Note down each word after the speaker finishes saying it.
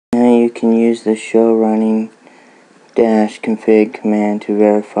Now you can use the show running -config command to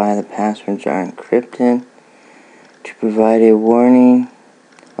verify the passwords are encrypted, to provide a warning.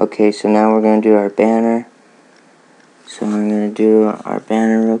 Okay, so now we're going to do our banner. So I'm going to do our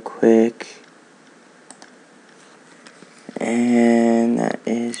banner real quick. And that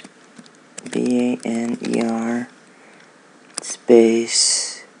is BANER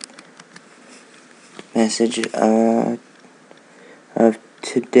space message of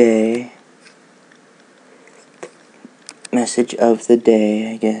today. Message of the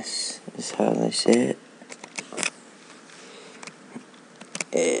day, I guess is how they say it.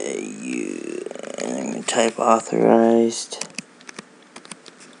 And I'm going to type authorized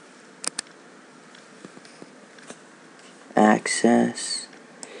access.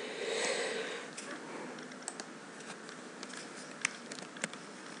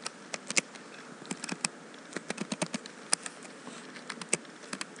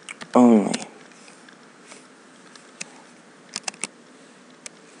 Only.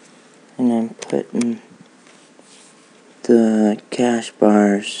 And I'm putting the cache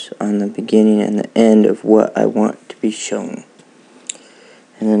bars on the beginning and the end of what I want to be shown.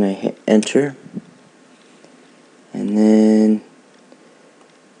 And then I hit enter. And then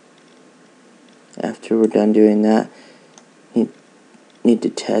after we're done doing that, need to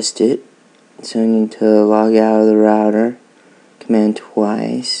test it. So I need to log out of the router, command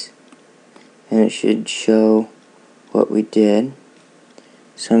twice, and it should show what we did.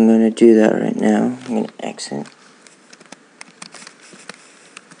 So I'm going to do that right now. I'm going to exit.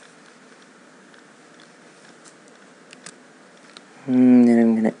 And then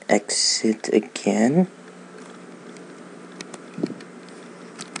I'm going to exit again.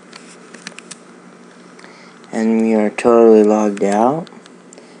 And we are totally logged out.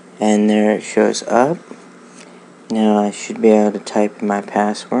 And there it shows up. Now I should be able to type in my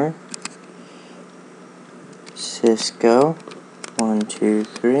password. Cisco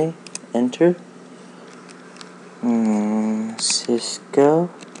 123, enter. Cisco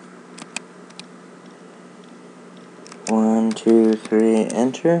 123,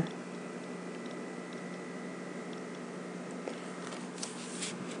 enter.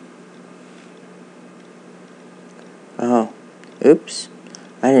 Oh, oops,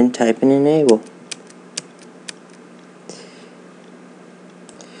 I didn't type in enable.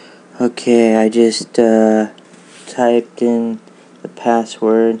 Okay, I just typed in the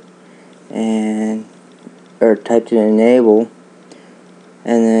password or typed in enable,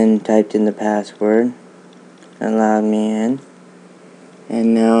 and then typed in the password, allowed me in,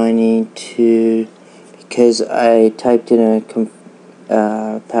 and now I need to, because I typed in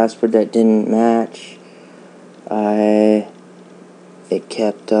a password that didn't match, it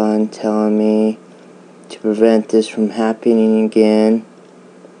kept on telling me to prevent this from happening again.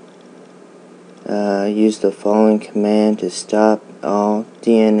 Use the following command to stop all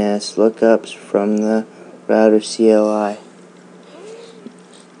DNS lookups from the router CLI.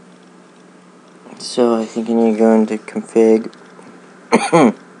 So I think I need to go into config.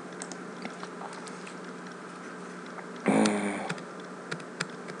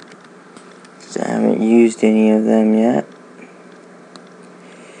 So I haven't used any of them yet.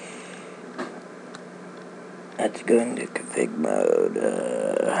 I have to go into config mode.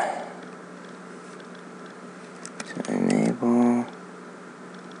 So enable.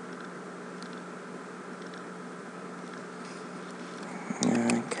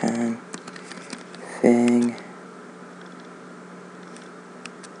 Config.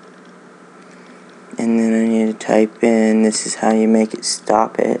 And then I need to type in, this is how you make it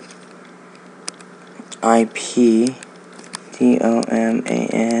stop it. IP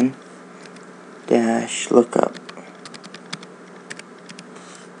DOMAN -lookup.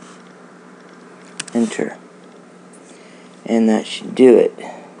 Enter. And that should do it.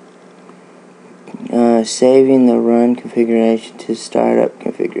 Saving the run configuration to startup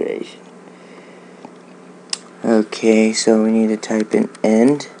configuration. Okay, so we need to type in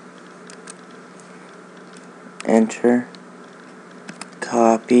end. Enter.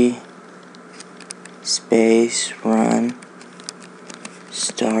 Copy. Space. Run.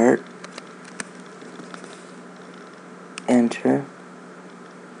 Start. Enter.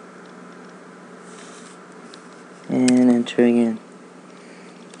 And enter again.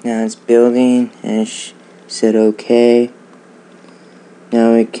 Now it's building and it said OK.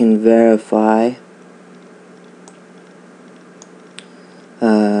 Now we can verify.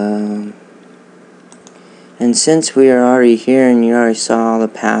 And since we are already here and you already saw all the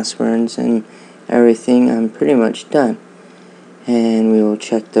passwords and everything, I'm pretty much done. And we will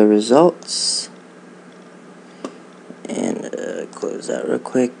check the results and close that real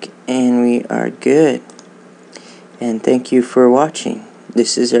quick and we are good. And thank you for watching.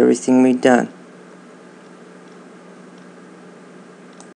 This is everything we've done.